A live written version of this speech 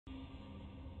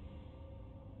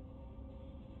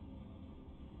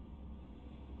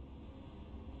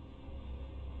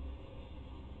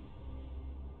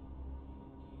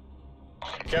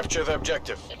Capture the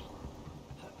objective.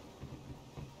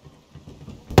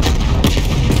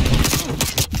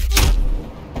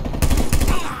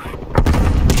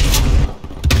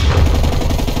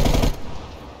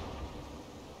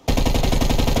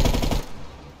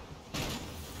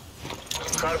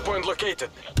 Hardpoint located.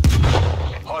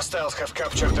 Hostiles have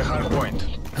captured the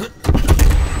hardpoint.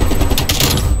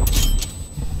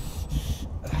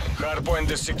 Hardpoint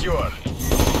is secure.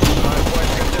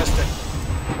 Hardpoint contested.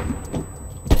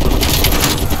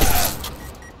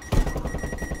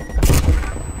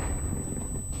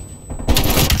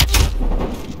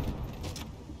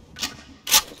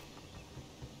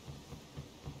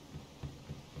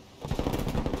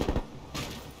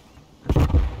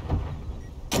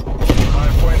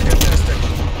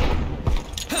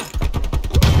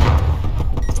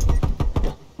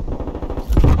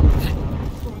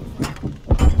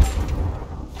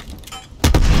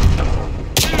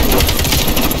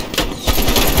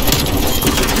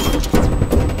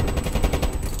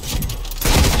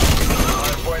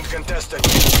 Contested.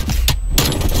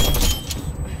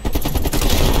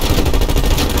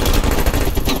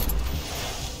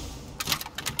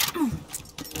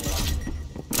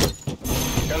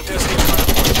 Contesting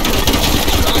hardpoint.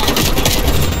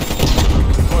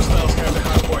 Hostiles have the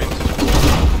hardpoint.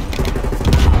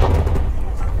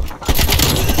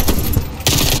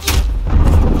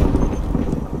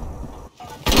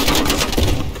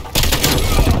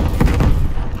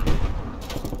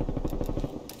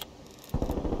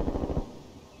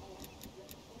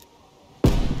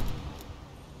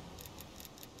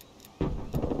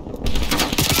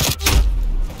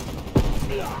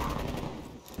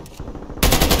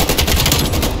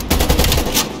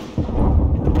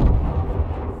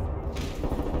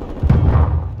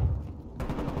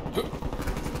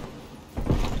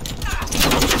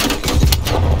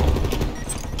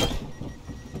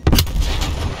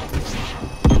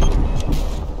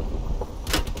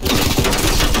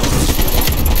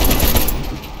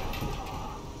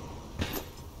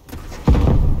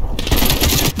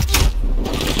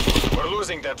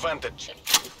 The advantage.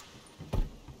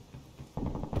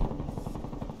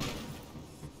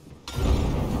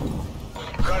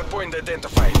 Hardpoint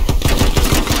identified.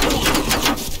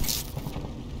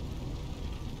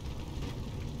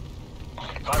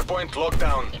 Hardpoint locked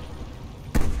down.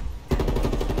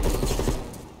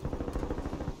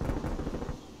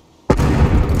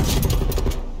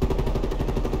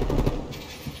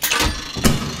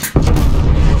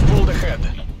 We've pulled ahead.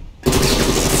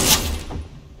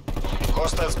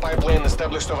 Hostiles pipeline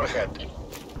established overhead.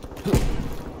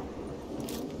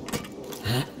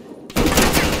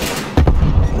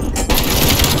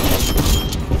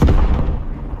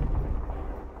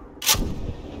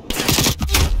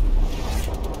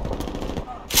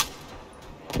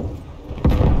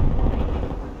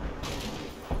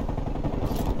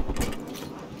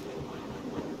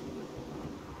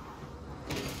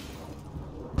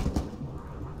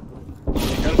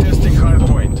 Contesting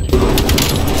hardpoint.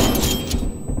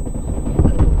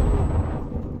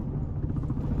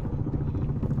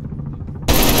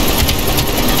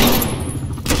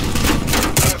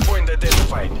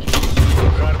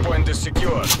 Hardpoint is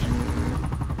secure.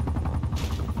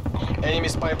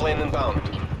 Enemy's pipeline inbound.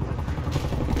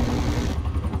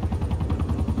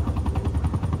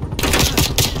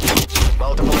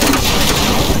 Multiple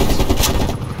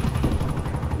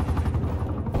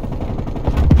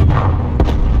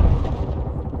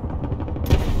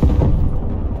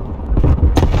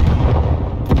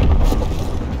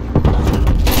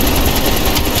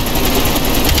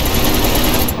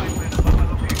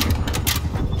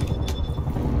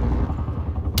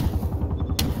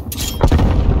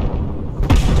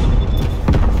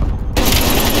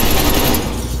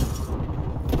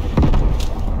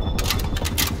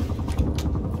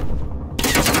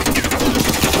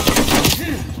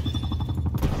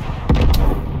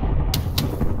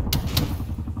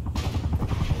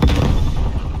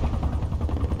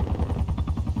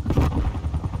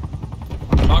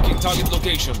target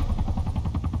location.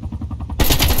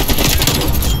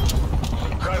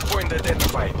 Hardpoint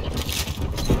identified.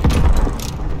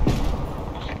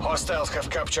 Hostiles have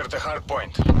captured the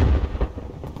hardpoint.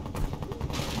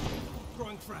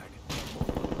 Throwing frag.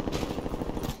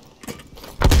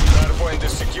 Hardpoint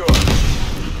is secure.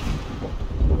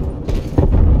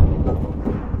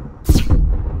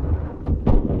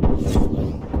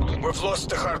 We've lost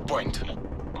the hardpoint.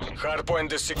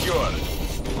 Hardpoint is secure.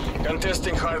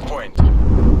 Contesting hardpoint.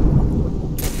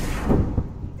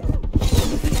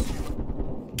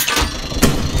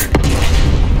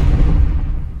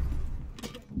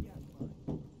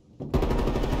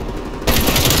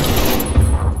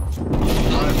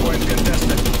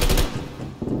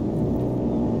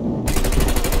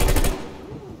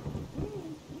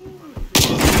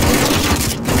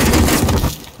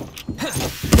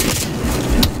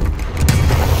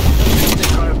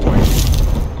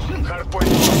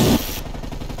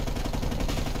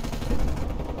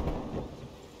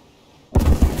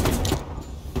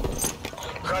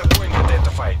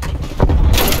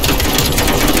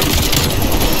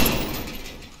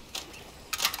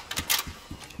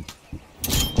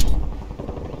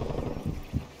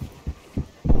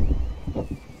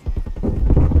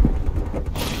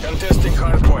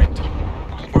 hardpoint.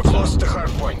 We've lost the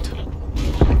hardpoint.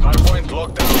 Hardpoint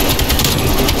locked down.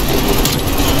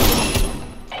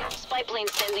 Spy plane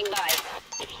standing by.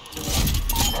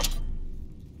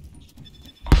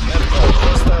 Netcall,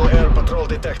 hostile air patrol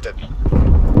detected.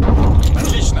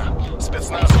 Отлично.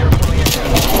 Спецназ, you're pulling ahead.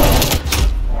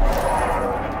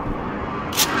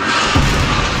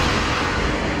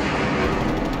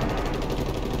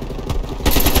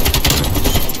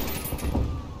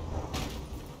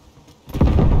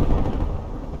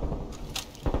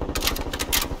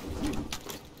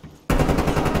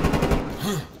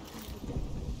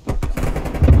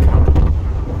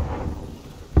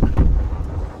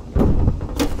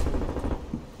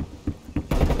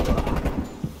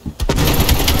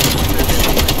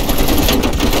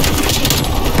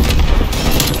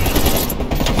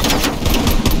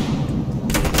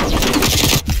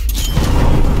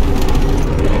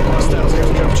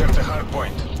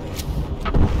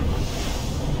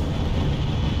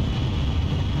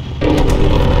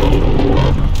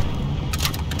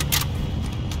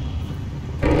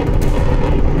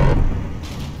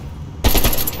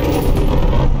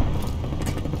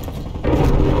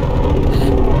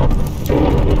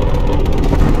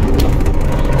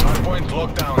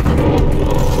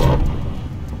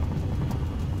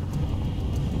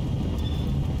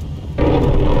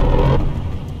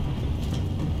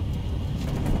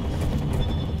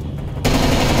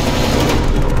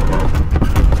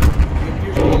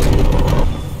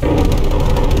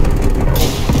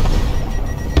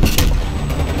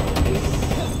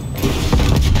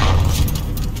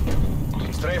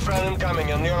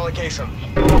 Incoming on your location.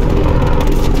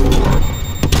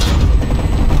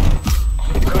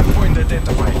 Hardpoint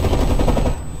identified.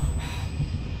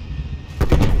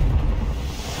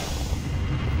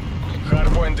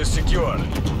 Hardpoint is secure.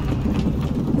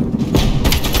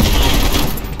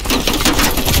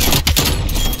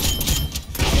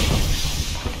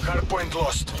 Hardpoint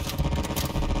lost.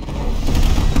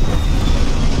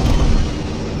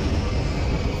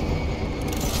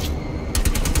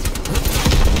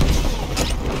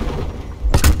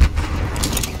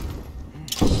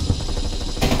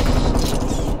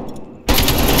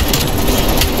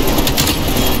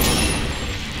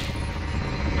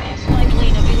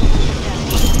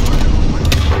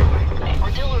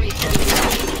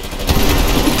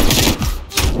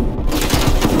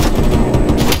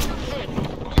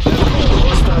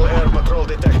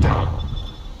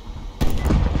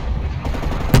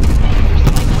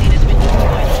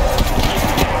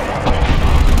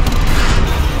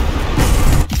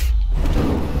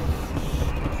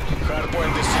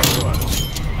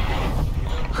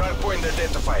 Hardpoint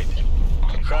identified.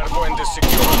 Hardpoint is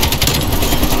secure.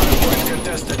 Hardpoint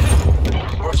contested.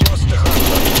 We've lost the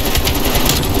hardpoint.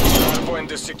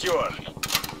 Hardpoint is secure.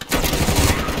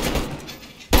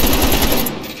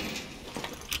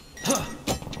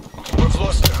 We've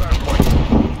lost the hardpoint.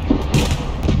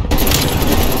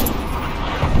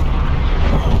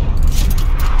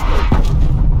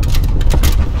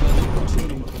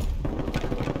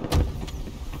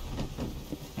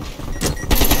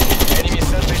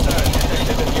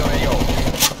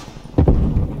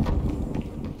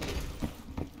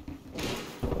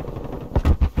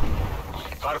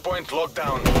 Hardpoint locked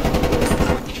down.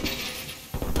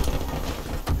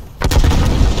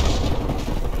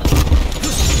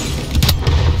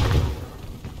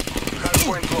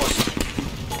 Hardpoint lost.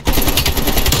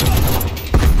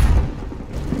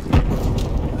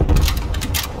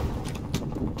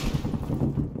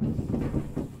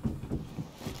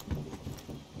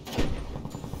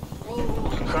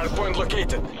 Hardpoint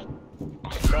located.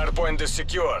 Hardpoint is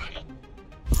secure.